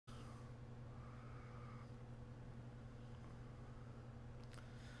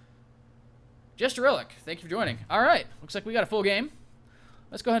Jester-relik, thank you for joining. All right, looks like we got a full game.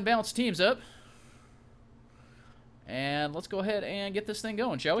 Let's go ahead and balance the teams up. And let's go ahead and get this thing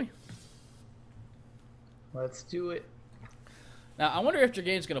going, shall we? Let's do it. Now, I wonder if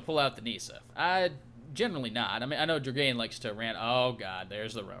Dragain's going to pull out the Nisa. Generally not. I mean, I know Dragain likes to rant. Oh, God,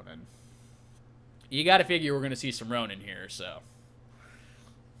 there's the Ronin. You got to figure we're going to see some Ronin here, so.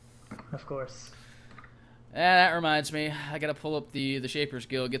 Of course. That reminds me. I got to pull up the Shaper's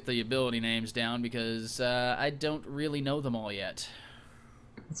Guild, get the ability names down, because I don't really know them all yet.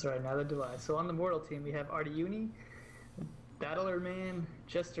 That's right, neither do I. So on the Mortal team, we have Artyuni, Battlerman,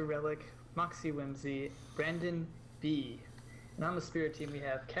 Jester-relik, MoxieWhimsy, Brandon B. And on the Spirit team, we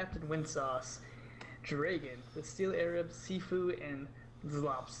have CaptWinsauce, Dragon, TheSteelArab, Siifoo, and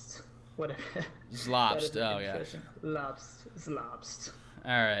Zlobst. Whatever. Zlobst, oh yeah. Zlobst.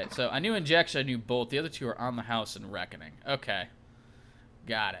 Alright, so I knew Injection, I knew Bolt. The other two are On the House and Reckoning. Okay.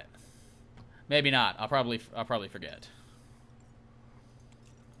 Got it. Maybe not. I'll probably forget.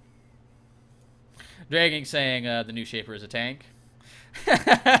 Dragging saying the new Shaper is a tank.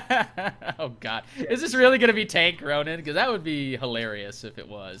 Oh, God. Is this really going to be Tank Ronin? Because that would be hilarious if it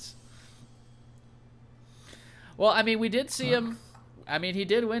was. Well, I mean, we did see him. I mean, he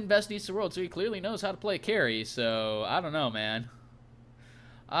did win Best Nisa World, so he clearly knows how to play carry. So, I don't know, man.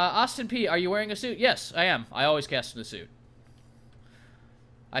 Austin P., are you wearing a suit? Yes, I am. I always cast in a suit.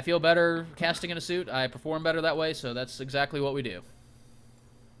 I feel better casting in a suit. I perform better that way, so that's exactly what we do.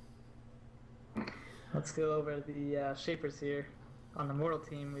 Let's go over the Shapers here. On the Mortal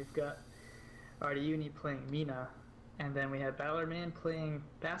team, we've got Artyuni playing Mina, and then we have Battlerman playing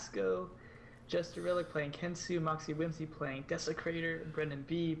Basco, Jester-relik playing Kensu, MoxieWhimsy playing Desecrator, Brendan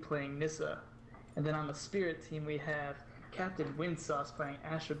B playing Nissa. And then on the Spirit team, we have CaptWinsauce playing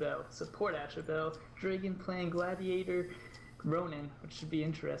Ashabel, Support Ashabel, Dragon playing Gladiator, Ronin, which should be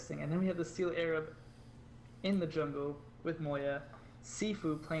interesting. And then we have the TheSteelArab in the jungle with Moya,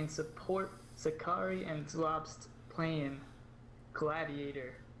 Siifoo playing Support, Sakari, and Zlobst playing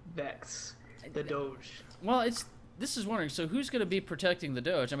Gladiator, Vex, the Doge. Well, this is wondering, so who's going to be protecting the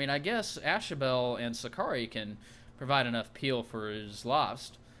Doge? I mean, I guess Ashabel and Sakari can provide enough peel for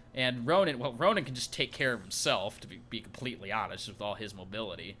Zlobst. And Ronin, well, Ronin can just take care of himself, to be completely honest, with all his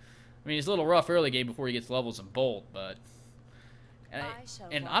mobility. I mean, he's a little rough early game before he gets levels in Bolt, but...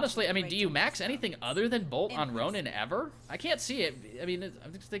 And honestly, I mean, do you max anything other than Bolt on Ronin ever? I can't see it. I mean, I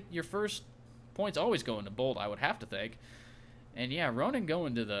just think your first points always go into Bolt, I would have to think. And yeah, Ronin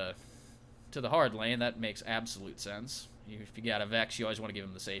going to the hard lane, that makes absolute sense. If you got a Vex, you always want to give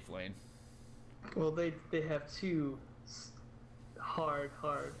him the safe lane. Well, they have two hard,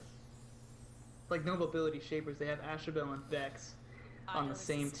 like no mobility Shapers. They have Ashabel and Vex on the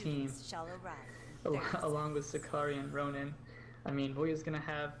same team, along with Sakari and Ronin. I mean, Moya's gonna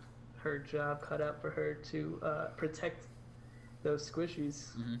have her job cut out for her to protect those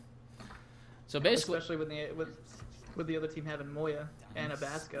squishies. Mm-hmm. So basically, especially with the other team having Moya and a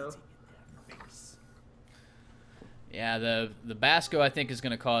Basco. Yeah, the Basco I think is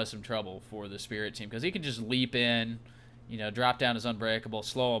going to cause some trouble for the Spirit team because he can just leap in, you know, drop down his Unbreakable,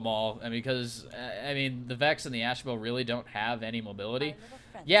 slow them all. I mean, because I mean the Vex and the Ashabel really don't have any mobility.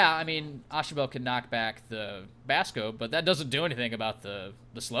 Yeah, I mean Ashabel can knock back the Basco, but that doesn't do anything about the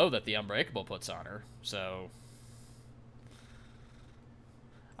slow that the Unbreakable puts on her. So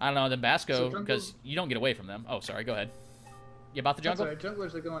I don't know, the Basco, because you don't get away from them. Oh, sorry, go ahead. You about the jungle? Sorry,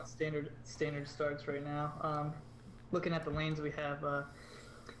 junglers are going standard starts right now. Looking at the lanes, we have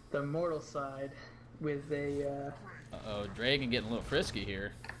the Mortal side with a... Uh-oh, Dragon getting a little frisky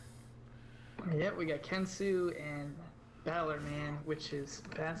here. Yep, we got Kensu and Battlerman, which is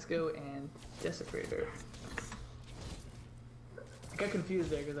Basco and Desecrator. I got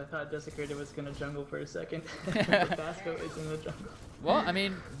confused there because I thought Desecrator was going to jungle for a second. But Basco is in the jungle. Well, I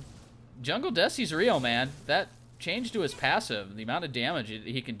mean, Jungle Desi's real, man. That change to his passive, the amount of damage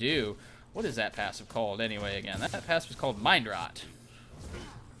he can do. What is that passive called anyway again? That passive is called Mind Rot.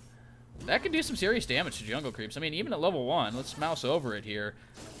 That can do some serious damage to jungle creeps. I mean, even at level 1, let's mouse over it here.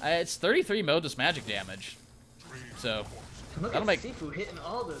 It's 33 modus magic damage. So, that'll make Siifoo hitting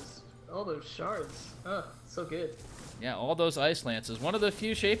all those shards. Oh, so good. Yeah, all those ice lances. One of the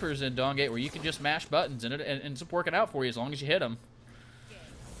few Shapers in Dawngate where you can just mash buttons and it's working out for you as long as you hit them.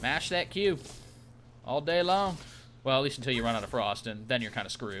 Mash that Q all day long. Well, at least until you run out of frost, and then you're kind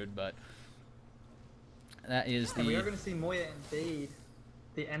of screwed. But that is the. And we are going to see Moya invade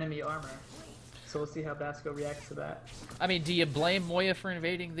the enemy armor, so we'll see how Basco reacts to that. I mean, do you blame Moya for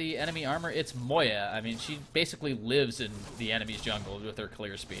invading the enemy armor? It's Moya. I mean, she basically lives in the enemy's jungle with her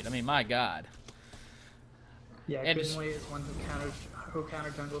clear speed. I mean, my God. Yeah, and Moya is one who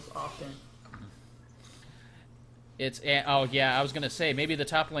counter jungles often. Oh yeah, I was gonna say maybe the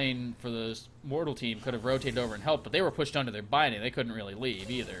top lane for the Mortal team could have rotated over and helped, but they were pushed under their binding. They couldn't really leave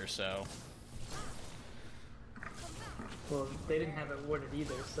either, so. Well, they didn't have it warded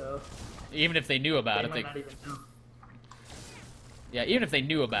either, so. Even if they knew about it, might not even know. Yeah, even if they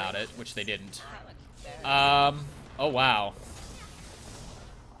knew about it, which they didn't. Oh wow.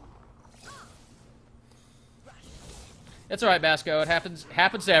 It's all right, Basco. It happens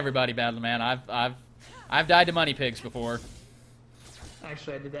to everybody, Battlerman. I've died to money pigs before.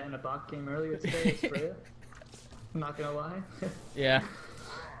 Actually, I did that in a bot game earlier today. Freya. I'm not gonna lie. Yeah.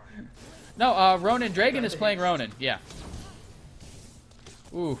 No, Ronin Dragon is playing Ronin. Yeah.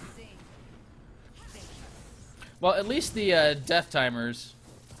 Ooh. Well, at least the death timers.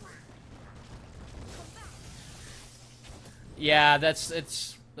 Yeah,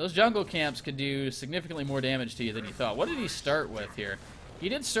 those jungle camps could do significantly more damage to you than you thought. What did he start with here? He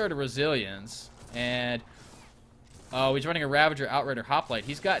did start a Resilience, and oh, he's running a Ravager, Outrider, Hoplite.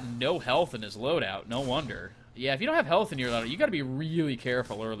 He's got no health in his loadout. No wonder. Yeah, if you don't have health in your loadout, you got to be really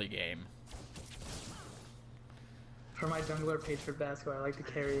careful early game. For my jungler page for Basco, I like to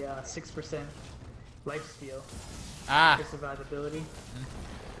carry 6% lifesteal. For survivability.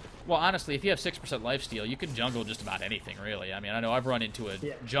 Well, honestly, if you have 6% lifesteal, you can jungle just about anything, really. I mean, I know I've run into a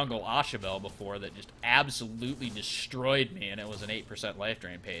jungle Ashabel before that just absolutely destroyed me, and it was an 8% life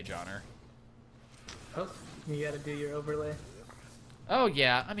drain page on her. Oh, you gotta do your overlay. Oh,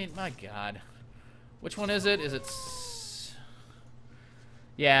 yeah. I mean, my God. Which one is it? Is it...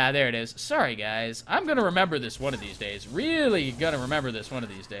 Yeah, there it is. Sorry, guys. I'm gonna remember this one of these days. Really gonna remember this one of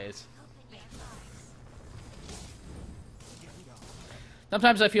these days.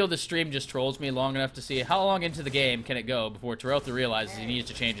 Sometimes I feel this stream just trolls me long enough to see how long into the game can it go before Terotha realizes he needs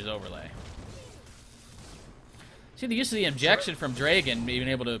to change his overlay. See, the use of the injection from Dragon, being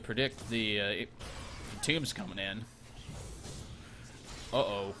able to predict the tombs coming in.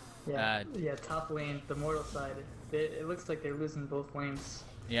 Uh-oh. Yeah, top lane, the Mortal side, it looks like they're losing both lanes.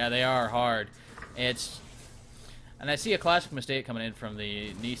 Yeah, they are hard. And I see a classic mistake coming in from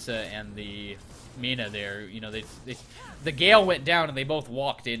the Nisa and the Mina there. You know, the Gale went down and they both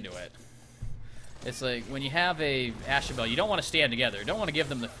walked into it. It's like when you have a Ashabel, you don't want to stand together. You don't want to give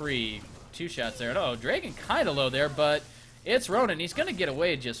them the free 2 shots there. Oh, Dragon kind of low there, but it's Ronin. He's going to get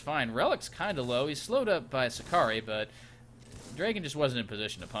away just fine. Relic's kind of low. He's slowed up by Sakari, but Dragon just wasn't in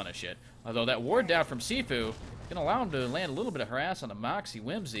position to punish it. Although that ward down from Siifoo going to allow him to land a little bit of harass on the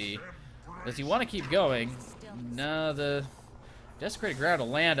MoxieWhimsy. Does he want to keep going? No, the Desecrated Ground will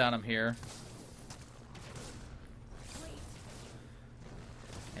land on him here.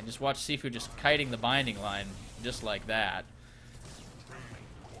 And just watch Siifoo just kiting the binding line just like that.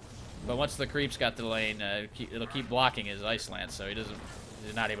 But once the creep's got the lane, it'll keep blocking his Ice Lance, so he's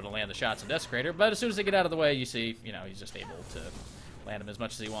not able to land the shots of Desecrator. But as soon as they get out of the way, you see, you know, he's just able to land them as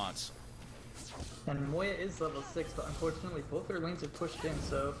much as he wants. And Moya is level 6, but unfortunately both her lanes are pushed in,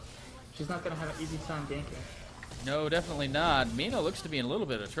 so she's not going to have an easy time ganking. No, definitely not. Mina looks to be in a little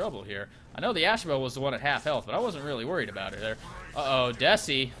bit of trouble here. I know the Ashabel was the one at half health, but I wasn't really worried about her there. Uh-oh,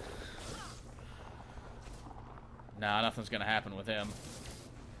 Desi. Nah, nothing's going to happen with him.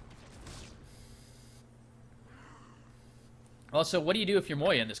 Also, what do you do if you're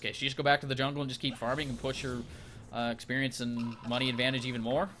Moya in this case? You just go back to the jungle and just keep farming and push your experience and money advantage even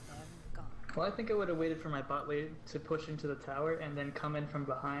more? Well, I think I would have waited for my bot lane to push into the tower and then come in from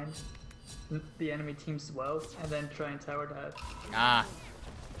behind the enemy team's well, and then try and tower dive. Ah.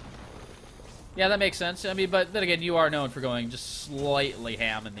 Yeah, that makes sense. I mean, but then again, you are known for going just slightly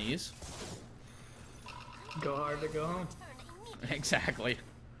ham in these. Go hard to go home. Exactly.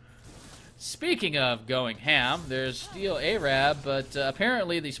 Speaking of going ham, there's TheSteelArab, but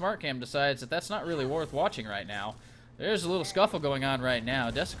apparently the smart cam decides that that's not really worth watching right now. There's a little scuffle going on right now.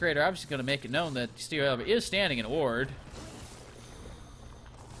 Desecrator obviously going to make it known that TheSteelArab is standing in a ward.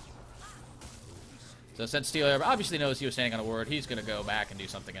 So since TheSteelArab obviously knows he was standing on a ward, he's going to go back and do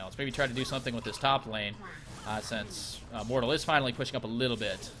something else. Maybe try to do something with this top lane, since Mortal is finally pushing up a little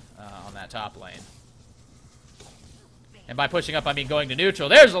bit on that top lane. And by pushing up, I mean going to neutral.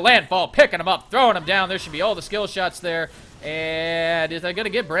 There's the landfall, picking him up, throwing him down. There should be all the skill shots there. And is that going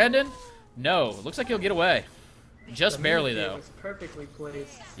to get Brandon? No. Looks like he'll get away. Just barely, though. It was perfectly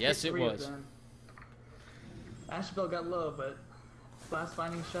placed. Yes, it was. Ashabel got low, but last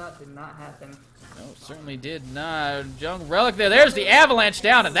binding shot did not happen. No, certainly did not. Young Relic there. There's the avalanche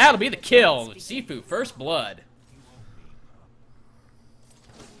down, and that'll be the kill. Siifoo, first blood.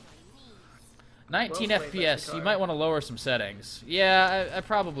 19 FPS. You might want to lower some settings. Yeah, I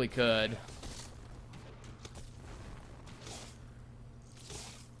probably could.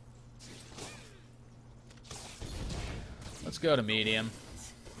 Let's go to medium.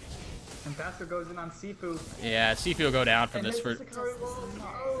 And Basco goes in on Siifoo. Yeah, Siifoo will go down from this for.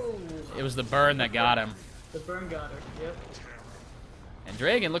 Oh. It was the burn that got him. The burn got her. Yep. And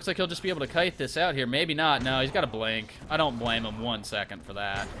Dragon looks like he'll just be able to kite this out here. Maybe not. No, he's got a blink. I don't blame him 1 second for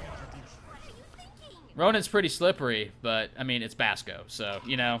that. Ronan's pretty slippery, but, I mean, it's Basco, so,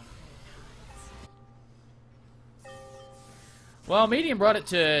 you know. Well, medium brought it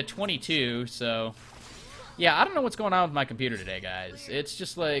to 22, so... Yeah, I don't know what's going on with my computer today, guys. It's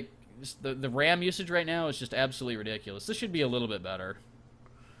just like... The RAM usage right now is just absolutely ridiculous. This should be a little bit better.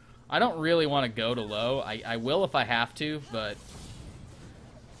 I don't really want to go to low. I will if I have to, but...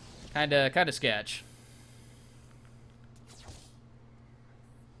 Kinda sketch.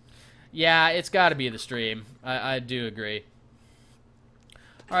 Yeah, it's got to be the stream. I do agree.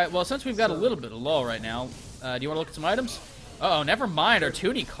 Alright, well, since we've got a little bit of lull right now, do you want to look at some items? Uh-oh, never mind.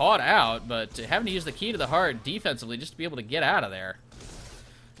 Artyuni caught out, but having to use the key to the heart defensively just to be able to get out of there.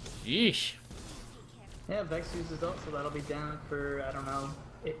 Yeesh. Yeah, Vex uses ult, so that'll be down for, I don't know,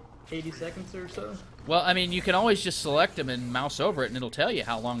 80 seconds or so. Well, I mean, you can always just select them and mouse over it, and it'll tell you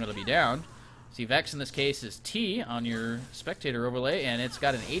how long it'll be down. See, Vex in this case is T on your spectator overlay, and it's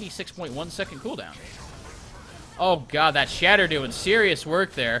got an 86.1 second cooldown. Oh god, that Shatter doing serious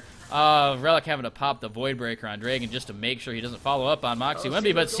work there. Relic having to pop the Void Breaker on Dragon just to make sure he doesn't follow up on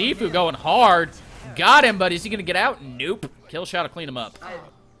MoxieWhimsy, but Siifoo going hard. Got him, but is he going to get out? Nope. Kill shot to clean him up. I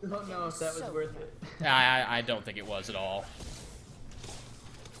don't know if that was worth it. I don't think it was at all.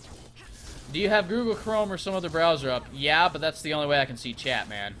 Do you have Google Chrome or some other browser up? Yeah, but that's the only way I can see chat,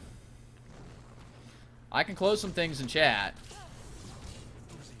 man. I can close some things in chat.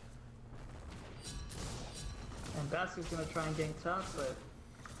 And Basco's gonna try and gank top, but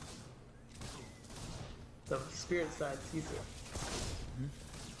the spirit side sees it.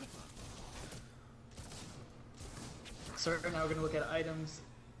 So right now we're gonna look at items.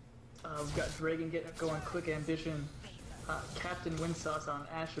 We've got Dragon going quick ambition. CaptWinsauce on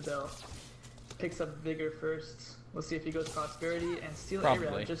Ashabel. Picks up Vigor first. We'll see if he goes Prosperity, and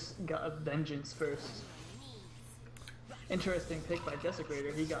SteelArab just got a Vengeance first. Interesting pick by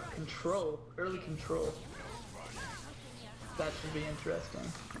Desecrator. He got control, early control. That should be interesting.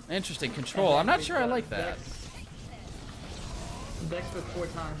 Interesting control. I'm not sure I like that. Vex with 4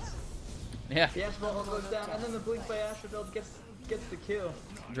 times. Yeah. The Ashabel goes down, and then the blink by Ashabel gets the kill.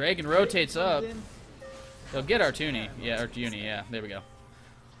 Dragon rotates up. They'll get Artyuni. Yeah, Artyuni. Yeah, there we go.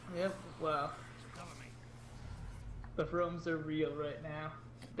 Yep. Wow. The roams are real right now.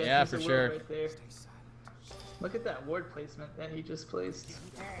 Yeah, for sure. Right there. Look at that ward placement that he just placed.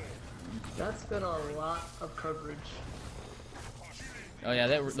 That's got a lot of coverage. Oh yeah,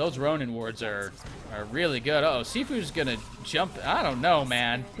 those Ronin wards are really good. Uh oh, Siifoo's gonna jump. I don't know,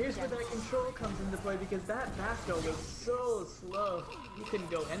 man. Here's where that control comes into play because that Basco was so slow. He couldn't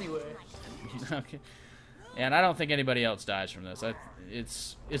go anywhere. Okay. And I don't think anybody else dies from this.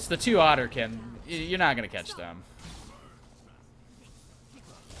 It's the 2 otter can. You're not gonna catch them.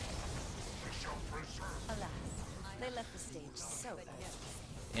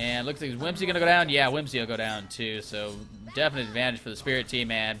 And looks like Whimsy gonna go down. Yeah, Whimsy will go down too. So definite advantage for the Spirit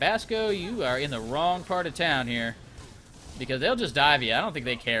team. And Basco, you are in the wrong part of town here because they'll just dive you. I don't think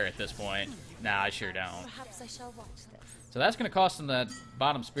they care at this point. Nah, I sure don't. Perhaps I shall watch this. So that's gonna cost them that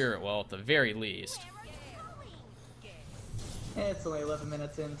bottom Spirit well at the very least. And it's only 11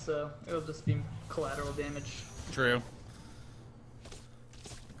 minutes in, so it'll just be collateral damage. True.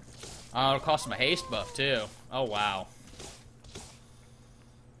 Oh, it'll cost them a haste buff too. Oh wow.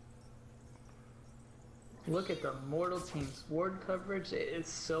 Look at the Mortal team's ward coverage. It is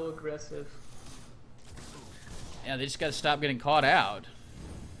so aggressive. Yeah, they just gotta stop getting caught out.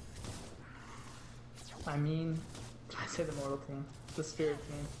 I mean, I say the Mortal team, the Spirit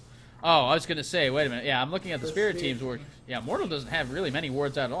team. Oh, I was gonna say, wait a minute. Yeah, I'm looking at the Spirit team's ward. Yeah, Mortal doesn't have really many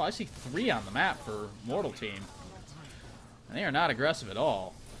wards out at all. I see 3 on the map for Mortal team. And they are not aggressive at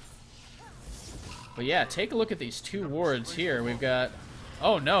all. But yeah, take a look at these 2 wards here. We've got...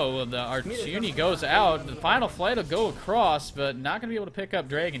 Oh no, the Artyuni goes out. The final flight will go across, but not going to be able to pick up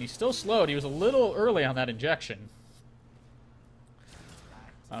Dragon. He's still slowed. He was a little early on that injection.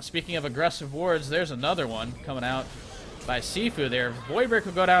 Speaking of aggressive wards, there's another one coming out by Siifoo there. Void Break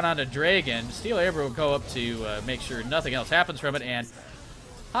will go down onto Dragon. SteelArab will go up to make sure nothing else happens from it. And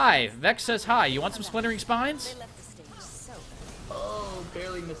hi, Vex says hi. You want some Splintering Spines? Oh,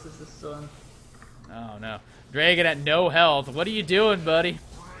 barely misses the stun. Oh no. Dragon at no health. What are you doing, buddy?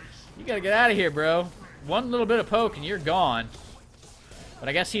 You gotta get out of here, bro. One little bit of poke and you're gone. But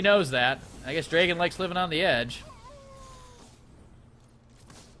I guess he knows that. I guess Dragon likes living on the edge.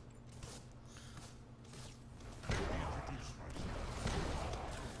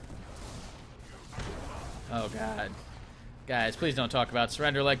 Guys, please don't talk about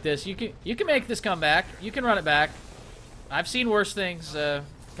surrender like this. You can make this comeback. You can run it back. I've seen worse things. I've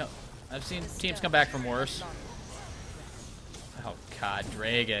seen teams come back from worse. Oh God,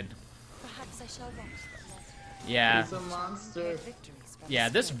 Dragon. Yeah. He's a monster. Yeah,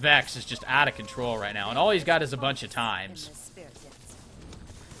 this Vex is just out of control right now, and all he's got is a bunch of times.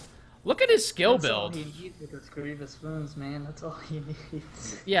 Look at his skill build. That's all he needs with his grievous wounds, man. That's all he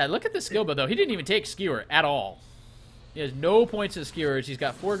needs. Yeah, look at the skill build, though. He didn't even take Skewer at all. He has no points in Skewers. He's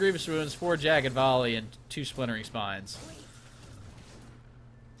got 4 grievous wounds, 4 jagged volley, and 2 splintering spines.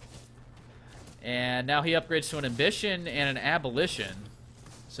 And now he upgrades to an ambition and an abolition.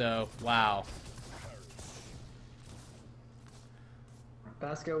 So, wow.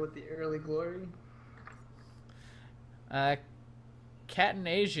 Basco with the early glory. Cat and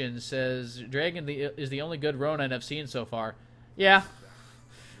Asian says Dragon is the only good Ronin I've seen so far. Yeah,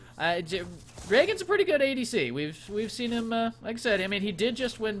 Dragon's a pretty good ADC. We've seen him. Like I said, I mean, he did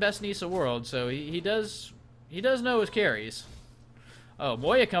just win Best Nisa World, so he does know his carries. Oh,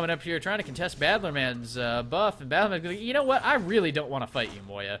 Moya coming up here trying to contest Battlerman's buff, and Battlerman's going, you know what? I really don't want to fight you,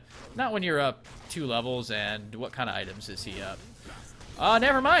 Moya. Not when you're up 2 levels, and what kind of items is he up?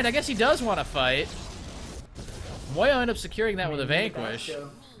 Never mind. I guess he does want to fight. Moya ended up securing that with a Vanquish. Basco.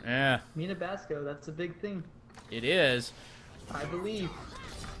 Yeah. Mina Basco, that's a big thing. It is. I believe.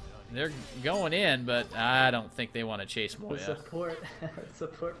 They're going in, but I don't think they want to chase The Moya. support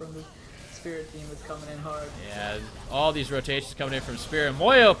from the Spirit team is coming in hard. Yeah, all these rotations coming in from Spirit.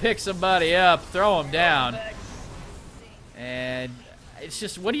 Moya picks somebody up, throw him down. And it's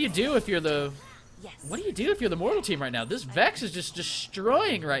just, what do you do if you're the... What do you do if you're the Mortal team right now? This Vex is just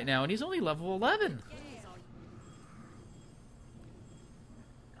destroying right now, and he's only level 11.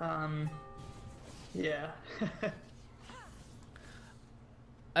 Yeah.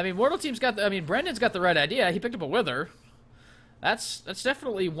 I mean, Mortal team's got. I mean, Brendan's got the right idea. He picked up a Wither. That's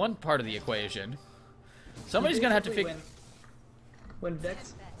definitely one part of the equation. Somebody's gonna have to figure. When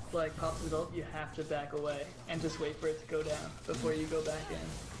Vex like pops it up, you have to back away and just wait for it to go down before you go back in.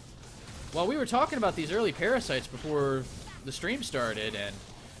 Well, we were talking about these early parasites before the stream started, and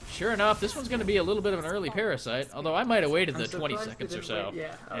sure enough, this one's going to be a little bit of an early parasite, although I might have waited the 20 seconds or so.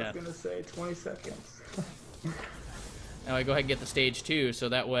 Yeah, I was going to say 20 seconds. Now I go ahead and get the stage 2, so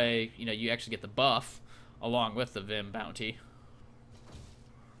that way, you know, you actually get the buff along with the Vim bounty.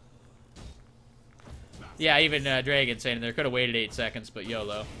 Yeah, even Dragon saying there could have waited 8 seconds, but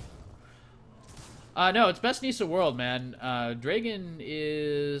YOLO. No, it's Best Nisa World, man. Dragon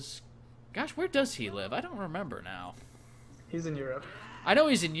is... Gosh, where does he live? I don't remember now. He's in Europe. I know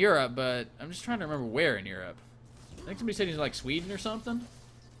he's in Europe, but I'm just trying to remember where in Europe. I think somebody said he's like Sweden or something.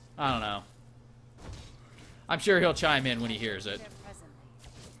 I don't know. I'm sure he'll chime in when he hears it.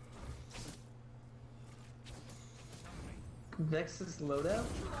 Vex's loadout?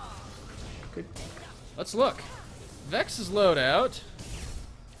 Good. Let's look. Vex's loadout.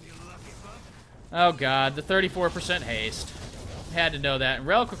 Oh god, the 34% haste. Had to know that. And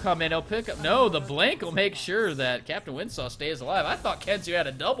Relic will come in, he'll pick up... No, the Blink will make sure that CaptWinsauce stays alive. I thought Kenzu had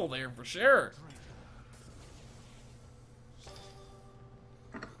a double there for sure.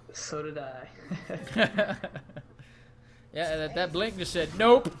 So did I. Yeah, that Blink just said,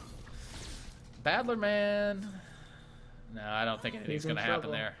 nope. Battlerman... No, I don't think anything's going to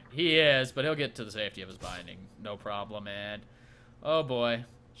happen there. He is, but he'll get to the safety of his binding. No problem, man. Oh, boy.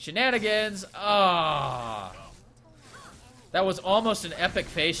 Shenanigans. Ah. Oh. That was almost an epic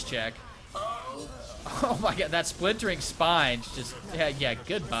face check. Oh my god, that splintering spine just... Yeah,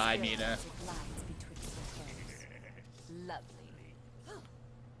 goodbye, Mina.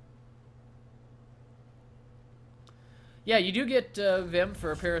 Yeah, you do get Vim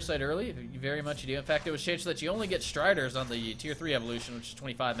for a Parasite early. Very much you do. In fact, it was changed so that you only get Striders on the Tier 3 evolution, which is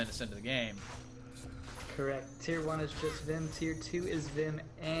 25 minutes into the game. Correct. Tier 1 is just Vim. Tier 2 is Vim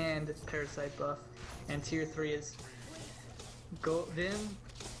and Parasite buff. And Tier 3 is Vim,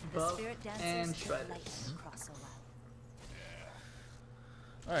 buff, and Striders.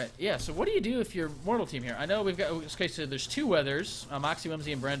 Alright, yeah, so what do you do if you're Mortal team here? I know we've got... Okay, so there's 2 Withers.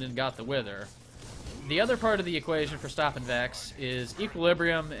 MoxieWhimsy and Brendan got the Wither. The other part of the equation for stopping Vex is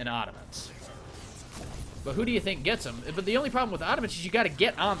Equilibrium and Ottomans. But who do you think gets them? But the only problem with Ottomans is you got to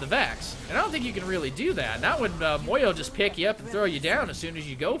get on the Vex. And I don't think you can really do that. Not when Moyo will just pick you up and throw you down as soon as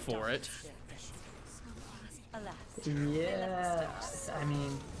you go for it. Yeah, I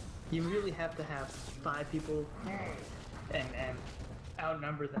mean, you really have to have 5 people and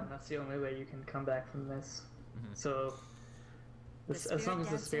outnumber them. That's the only way you can come back from this. Mm-hmm. So, as long as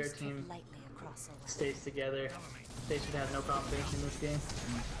the Spirit team stays together, they should have no problem finishing this game.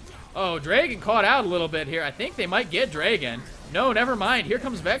 Oh, Dragon caught out a little bit here. I think they might get Dragon. No, never mind. Here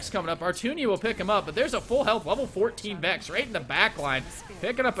comes Vex coming up. Artyuni will pick him up, but there's a full health level 14 Vex right in the back line.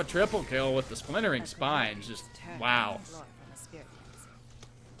 Picking up a triple kill with the Splintering Spines. Just, wow.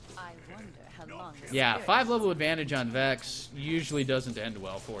 Yeah, 5 level advantage on Vex usually doesn't end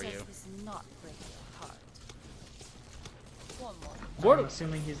well for you. I'm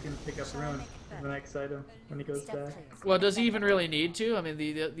assuming he's going to pick up Rune as the next item when he goes back. Well, does he even really need to? I mean,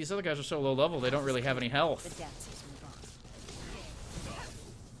 these other guys are so low level, they don't really have any health.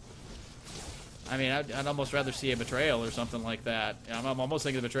 I mean, I'd almost rather see a Betrayal or something like that. I'm almost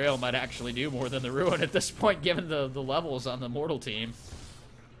thinking the Betrayal might actually do more than the Ruin at this point, given the levels on the Mortal team.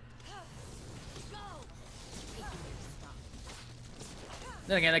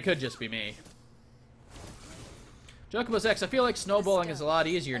 Then again, that could just be me. Jokobos X, I feel like snowballing is a lot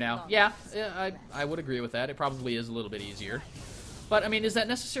easier now. Yeah, I would agree with that. It probably is a little bit easier. But, I mean, is that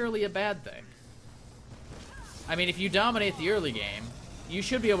necessarily a bad thing? I mean, if you dominate the early game, you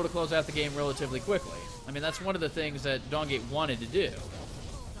should be able to close out the game relatively quickly. I mean, that's one of the things that Dawngate wanted to do.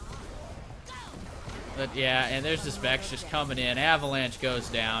 But, yeah, and there's this Vex just coming in. Avalanche goes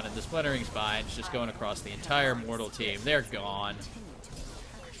down, and the Splintering Spine's just going across the entire Mortal team. They're gone.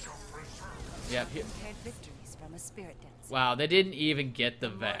 Yep. Wow, they didn't even get the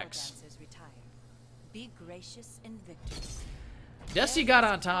Vex. Desi got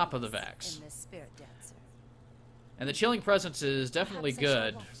on top of the Vex. And the Chilling Presence is definitely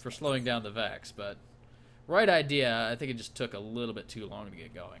good for slowing down the Vex, but right idea, I think it just took a little bit too long to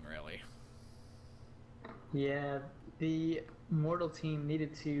get going, really. Yeah, the Mortal team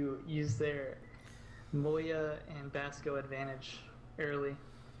needed to use their Moya and Basco advantage early.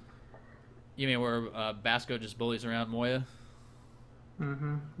 You mean where Basco just bullies around Moya?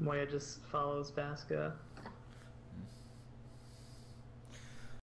 Mm-hmm. Moya just follows Basco.